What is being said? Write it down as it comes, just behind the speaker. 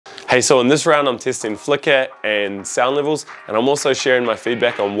Hey, so in this round I'm testing flicker and sound levels, and I'm also sharing my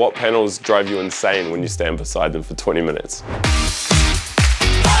feedback on what panels drive you insane when you stand beside them for 20 minutes.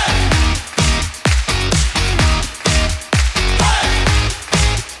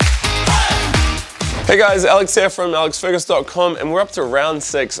 Hey guys, Alex here from alexfergus.com, and we're up to round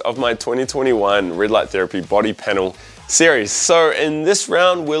 6 of my 2021 red light therapy body panel series. So in this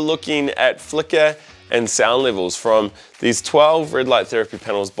round we're looking at flicker and sound levels from these 12 red light therapy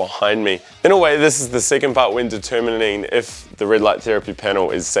panels behind me. In a way, this is the second part when determining if the red light therapy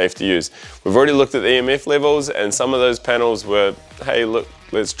panel is safe to use. We've already looked at the EMF levels, and some of those panels were, hey look,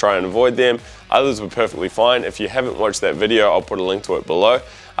 let's try and avoid them. Others were perfectly fine. If you haven't watched that video, I'll put a link to it below.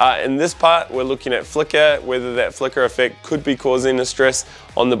 In this part, we're looking at flicker, whether that flicker effect could be causing a stress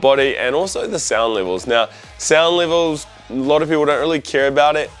on the body, and also the sound levels. Now, sound levels, a lot of people don't really care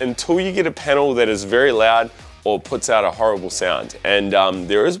about it until you get a panel that is very loud or puts out a horrible sound. And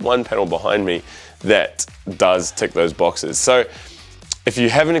there is one panel behind me that does tick those boxes. So if you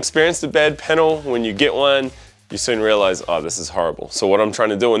haven't experienced a bad panel, when you get one, you soon realize, oh, this is horrible. So what I'm trying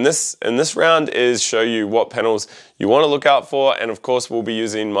to do in this round is show you what panels you want to look out for, and of course we'll be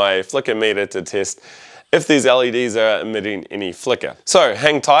using my flicker meter to test if these LEDs are emitting any flicker. So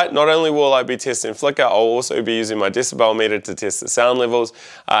hang tight, not only will I be testing flicker, I'll also be using my decibel meter to test the sound levels,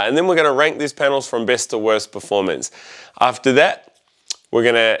 and then we're going to rank these panels from best to worst performance. After that, we're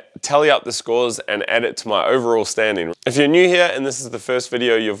gonna tally up the scores and add it to my overall standing. If you're new here and this is the first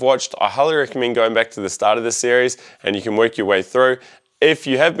video you've watched, I highly recommend going back to the start of the series and you can work your way through. If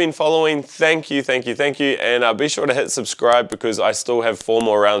you have been following, thank you, and be sure to hit subscribe because I still have 4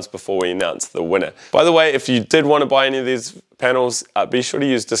 more rounds before we announce the winner. By the way, if you did want to buy any of these panels, be sure to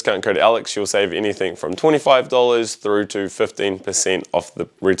use discount code ALEX. You'll save anything from $25 through to 15% off the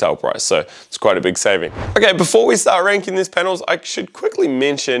retail price, so it's quite a big saving. Okay, before we start ranking these panels, I should quickly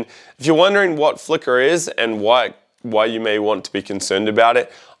mention, if you're wondering what flicker is and why you may want to be concerned about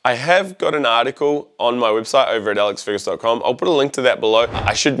it, I have got an article on my website over at alexfergus.com. I'll put a link to that below.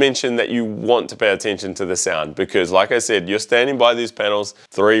 I should mention that you want to pay attention to the sound because, like I said, you're standing by these panels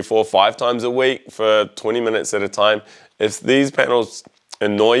 3, 4, 5 times a week for 20 minutes at a time. If these panels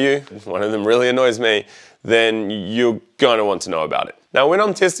annoy you, one of them really annoys me, then you're going to want to know about it. Now, when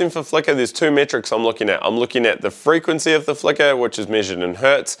I'm testing for flicker, there's 2 metrics I'm looking at. I'm looking at the frequency of the flicker, which is measured in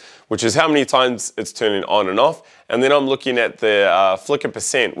hertz, which is how many times it's turning on and off. And then I'm looking at the flicker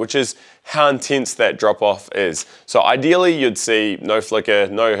percent, which is how intense that drop off is. So ideally, you'd see no flicker,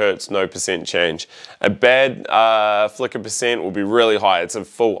 no hertz, no percent change. A bad flicker percent will be really high. It's a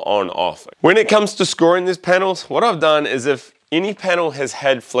full on off. When it comes to scoring these panels, what I've done is if any panel has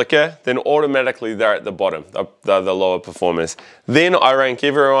had flicker, then automatically they're at the bottom, they're the lower performers. Then I rank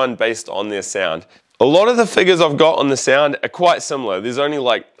everyone based on their sound. A lot of the figures I've got on the sound are quite similar. There's only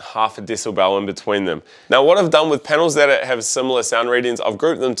like half a decibel in between them. Now what I've done with panels that have similar sound readings, I've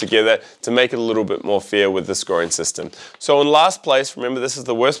grouped them together to make it a little bit more fair with the scoring system. So in last place, remember this is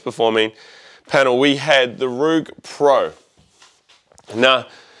the worst performing panel, we had the Rogue Pro. Now,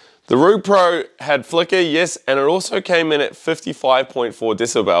 the Rogue Pro had flicker, yes, and it also came in at 55.4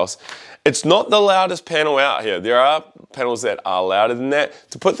 decibels. It's not the loudest panel out here. There are panels that are louder than that.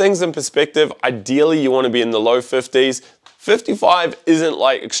 To put things in perspective, ideally you want to be in the low 50s. 55 isn't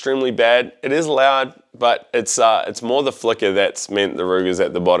like extremely bad. It is loud, but it's more the flicker that's meant the Rogue is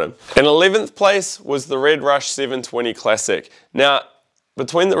at the bottom. In 11th place was the Red Rush 720 Classic. Now,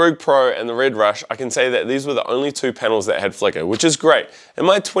 between the Rogue Pro and the Red Rush, I can say that these were the only 2 panels that had flicker, which is great. In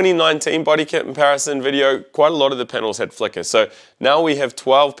my 2019 body kit comparison video, quite a lot of the panels had flicker. So now we have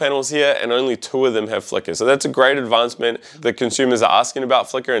 12 panels here and only 2 of them have flicker. So that's a great advancement. The consumers are asking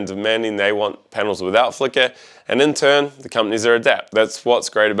about flicker and demanding they want panels without flicker. And in turn, the companies are adapt. That's what's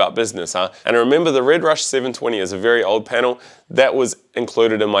great about business, huh? And remember, the Red Rush 720 is a very old panel. That was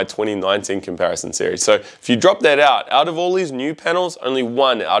included in my 2019 comparison series. So if you drop that out of all these new panels, only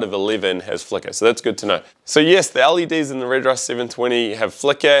 1 out of 11 has flicker. So that's good to know. So yes, the LEDs in the Red Rush 720 have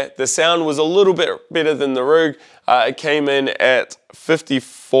flicker. The sound was a little bit better than the Rogue. It came in at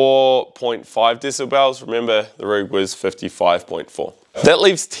 54.5 decibels. Remember, the Rogue was 55.4. That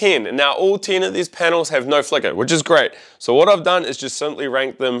leaves 10, and now all 10 of these panels have no flicker, which is great. So what I've done is just simply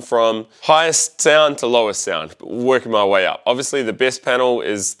rank them from highest sound to lowest sound, working my way up. Obviously the best panel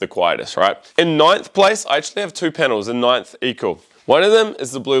is the quietest, right? In 9th place, I actually have 2 panels in 9th equal. One of them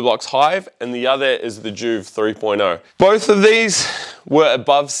is the Blue Box Hive, and the other is the Juve 3.0. Both of these were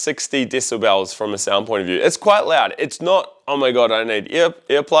above 60 decibels from a sound point of view. It's quite loud. It's not, oh my God, I need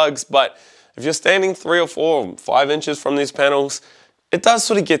earplugs, but if you're standing 3 or 4 or 5 inches from these panels, it does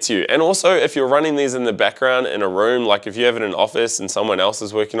sort of get to you. And also, if you're running these in the background in a room, like if you have it in an office and someone else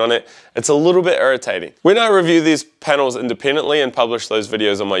is working on it, it's a little bit irritating. When I review these panels independently and publish those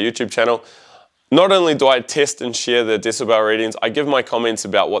videos on my YouTube channel, not only do I test and share the decibel readings, I give my comments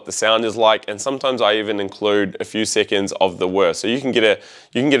about what the sound is like, and sometimes I even include a few seconds of the whir, so you can get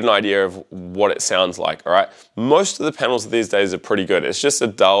an idea of what it sounds like. All right. Most of the panels these days are pretty good. It's just a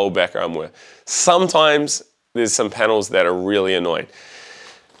dull background whir. Sometimes there's some panels that are really annoying.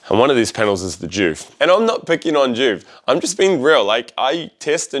 And one of these panels is the Juve. And I'm not picking on Juve. I'm just being real. Like, I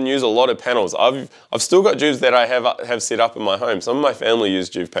test and use a lot of panels. I've still got Juves that I have set up in my home. Some of my family use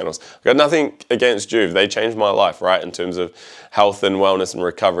Juve panels. I've got nothing against Juve. They changed my life, right, in terms of health and wellness and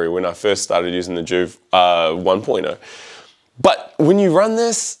recovery when I first started using the Juve 1.0. But when you run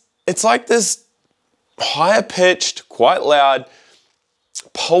this, it's like this higher pitched, quite loud,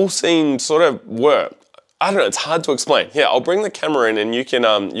 pulsing sort of whir. I don't know, it's hard to explain. Here, I'll bring the camera in and you can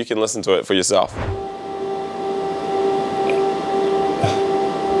listen to it for yourself.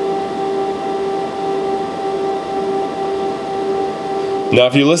 Now,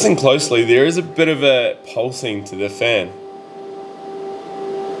 if you listen closely, there is a bit of a pulsing to the fan.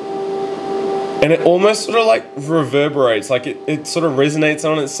 And it almost sort of like reverberates, like it sort of resonates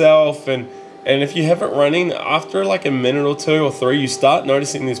on itself, and if you have it running, after like a minute or 2 or 3, you start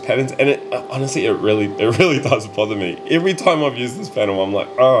noticing these patterns, and honestly, it really does bother me. Every time I've used this panel, I'm like,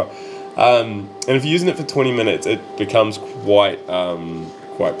 oh. And if you're using it for 20 minutes, it becomes quite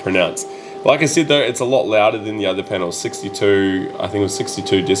pronounced. Like I said though, it's a lot louder than the other panels, 62, I think it was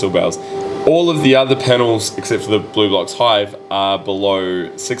 62 decibels. All of the other panels, except for the Blue Box Hive, are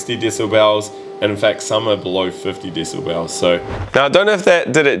below 60 decibels. And in fact, some are below 50 decibels. So now I don't know if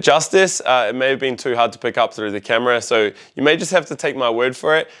that did it justice. It may have been too hard to pick up through the camera, so you may just have to take my word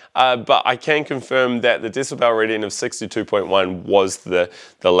for it. But I can confirm that the decibel reading of 62.1 was the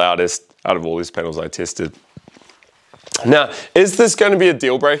loudest out of all these panels I tested. Now, is this going to be a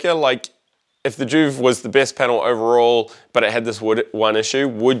deal breaker? Like, if the Juve was the best panel overall, but it had this one issue,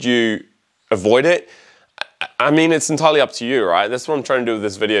 would you avoid it? I mean, it's entirely up to you, right? That's what I'm trying to do with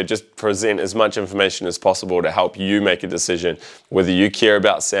this video, just present as much information as possible to help you make a decision, whether you care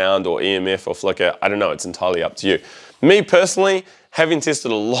about sound or EMF or flicker. I don't know, it's entirely up to you. Me personally, having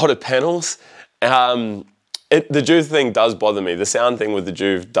tested a lot of panels, the Juve thing does bother me. The sound thing with the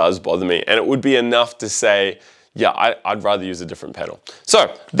Juve does bother me, and it would be enough to say, yeah, I'd rather use a different panel.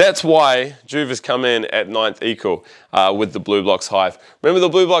 So that's why Juve has come in at 9th equal with the Blue Box Hive. Remember, the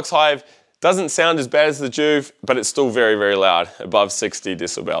Blue Box Hive doesn't sound as bad as the Juve, but it's still very, very loud, above 60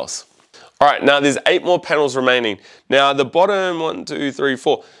 decibels. All right, now there's 8 more panels remaining. Now the bottom 1, 2, 3,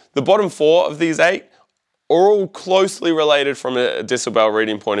 4, the bottom 4 of these 8 are all closely related from a decibel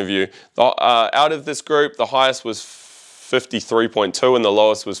reading point of view. Out of this group, the highest was 53.2 and the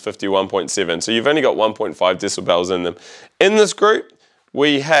lowest was 51.7. So you've only got 1.5 decibels in them. In this group,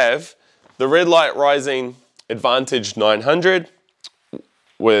 we have the Red Light Rising Advantage 900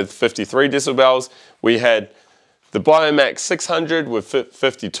 with 53 decibels. We had the Biomax 600 with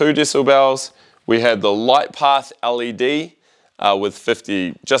 52 decibels. We had the Light Path LED with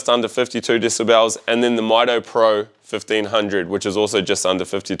just under 52 decibels, and then the Mito Pro 1500, which is also just under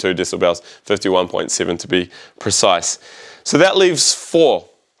 52 decibels, 51.7 to be precise. So that leaves 4.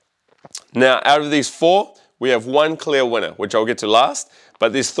 Now, out of these 4, we have 1 clear winner, which I'll get to last,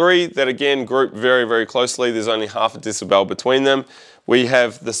 but there's 3 that again group very, very closely. There's only half a decibel between them. We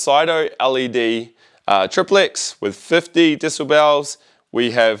have the Cyto LED Triplex with 50 decibels.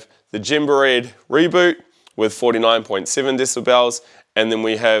 We have the Gembared Reboot with 49.7 decibels, and then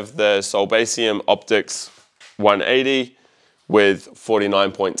we have the Solbasium Optics 180 with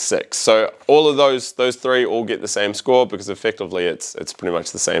 49.6. So all of those 3 all get the same score because effectively it's pretty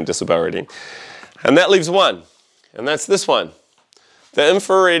much the same decibel reading. And that leaves 1, and that's this one, the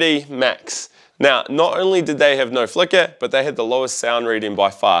Infrared Max. Now, not only did they have no flicker, but they had the lowest sound reading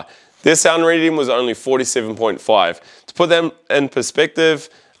by far. Their sound reading was only 47.5. To put them in perspective,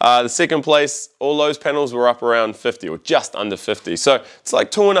 the second place, all those panels were up around 50 or just under 50. So it's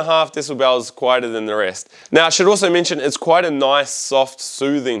like 2.5 decibels quieter than the rest. Now I should also mention it's quite a nice, soft,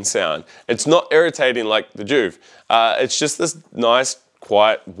 soothing sound. It's not irritating like the Juve. It's just this nice,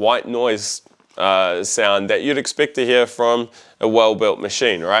 quiet, white noise sound that you'd expect to hear from a well-built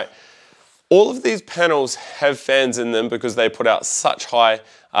machine, right? All of these panels have fans in them because they put out such high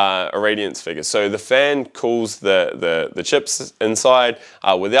irradiance figures. So the fan cools the chips inside.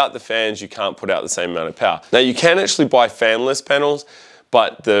 Without the fans, you can't put out the same amount of power. Now you can actually buy fanless panels,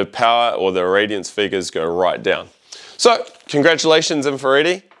 but the power or the irradiance figures go right down. So, congratulations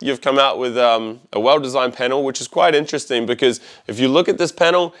Infrared, you've come out with a well-designed panel, which is quite interesting because if you look at this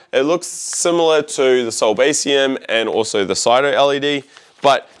panel, it looks similar to the Solbasium and also the Cyto LED,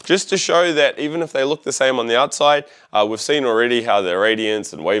 but just to show that even if they look the same on the outside, we've seen already how the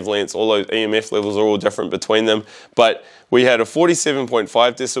irradiance and wavelengths, all those EMF levels are all different between them, but we had a 47.5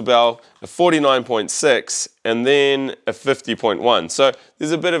 decibel, a 49.6, and then a 50.1. So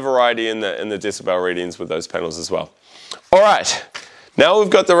there's a bit of variety in the decibel readings with those panels as well. All right, now we've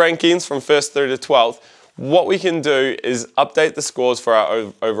got the rankings from 1st through to 12th. What we can do is update the scores for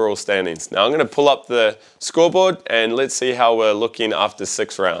our overall standings. Now I'm going to pull up the scoreboard and let's see how we're looking after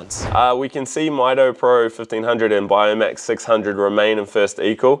 6 rounds. We can see Mito Pro 1500 and Biomax 600 remain in first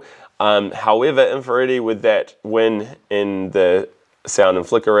equal. However, Infrared with that win in the sound and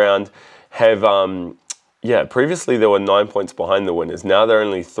flicker round have, previously they were 9 points behind the winners. Now they're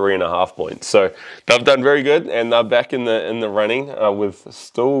only 3.5 points. So they've done very good and they're back in the running with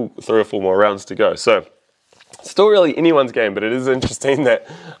still 3 or 4 more rounds to go. So still really anyone's game, but it is interesting that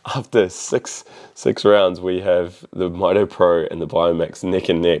after six rounds we have the Mito Pro and the Biomax neck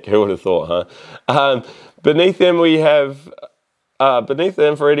and neck. Who would have thought, huh? Beneath them we have beneath the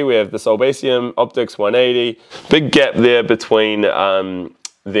Infrared we have the Solbasium Optics 180. Big gap there between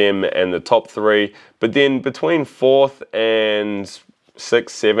them and the top 3, but then between 4th and 6th,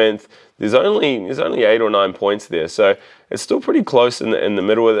 7th, there's only 8 or 9 points there, so it's still pretty close in the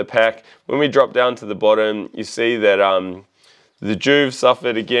middle of the pack. When we drop down to the bottom, you see that the Juve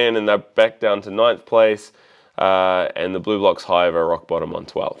suffered again, and they're back down to 9th place. And the Blue Blocks Hive are rock bottom on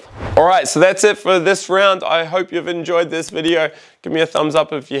 12th. All right, so that's it for this round. I hope you've enjoyed this video. Give me a thumbs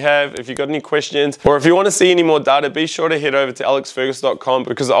up if you have. If you've got any questions, or if you want to see any more data, be sure to head over to alexfergus.com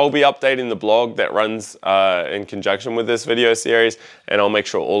because I'll be updating the blog that runs in conjunction with this video series, and I'll make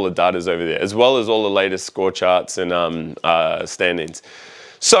sure all the data is over there, as well as all the latest score charts and standings.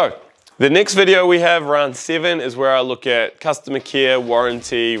 So, the next video we have, round 7, is where I look at customer care,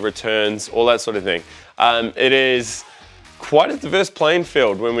 warranty, returns, all that sort of thing. It is quite a diverse playing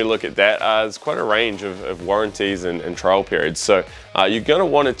field when we look at that. There's quite a range of warranties and trial periods. So you're going to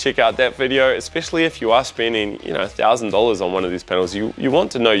want to check out that video, especially if you are spending $1,000 on one of these panels. You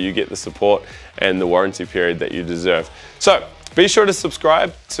want to know you get the support and the warranty period that you deserve. So be sure to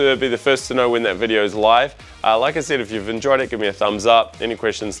subscribe to be the first to know when that video is live. Like I said, if you've enjoyed it, give me a thumbs up. Any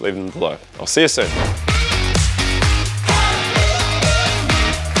questions, leave them below. I'll see you soon.